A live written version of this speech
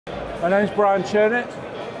My name is Chernett.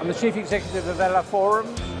 I'm the Chief Executive of Ella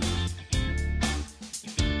Forums.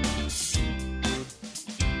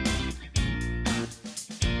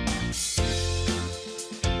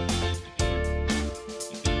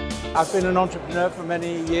 I've been an entrepreneur for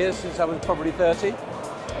many years, since I was probably 30,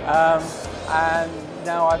 and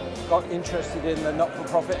now I've got interested in the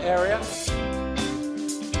not-for-profit area.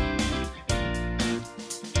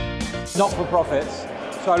 Not-for-profits,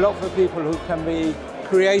 so I look for people who can be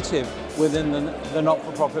creative within the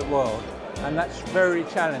not-for-profit world, and that's very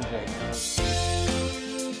challenging.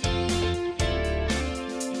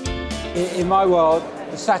 In my world,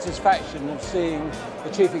 the satisfaction of seeing the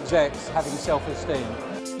chief execs having self-esteem.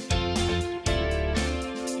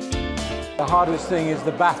 The hardest thing is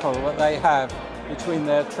the battle that they have between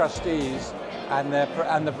their trustees and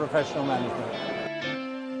the professional management.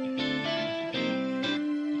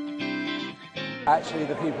 Actually,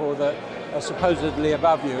 the people that are supposedly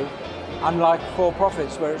above you, unlike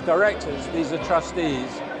for-profits where it's directors, these are trustees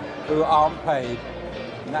who aren't paid,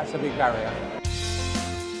 and that's a big barrier.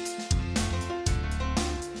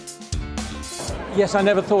 Yes, I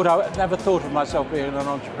never thought of myself being an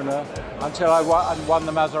entrepreneur until I won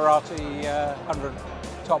the Maserati 100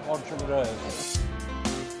 Top Entrepreneurs.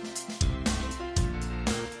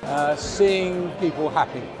 Seeing people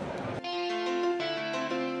happy.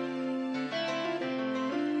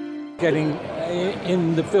 Getting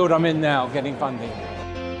in the field I'm in now, getting funding.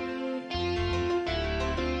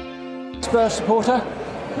 Spurs supporter.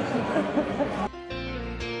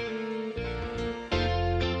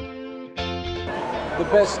 The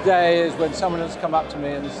best day is when someone has come up to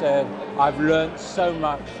me and said, "I've learnt so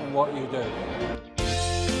much from what you do."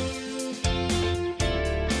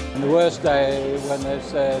 And the worst day when they've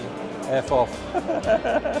said, "F off."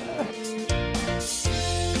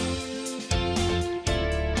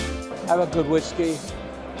 Have a good whiskey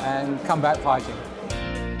and come back fighting.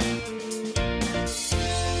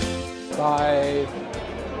 By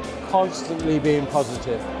constantly being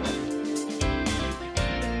positive.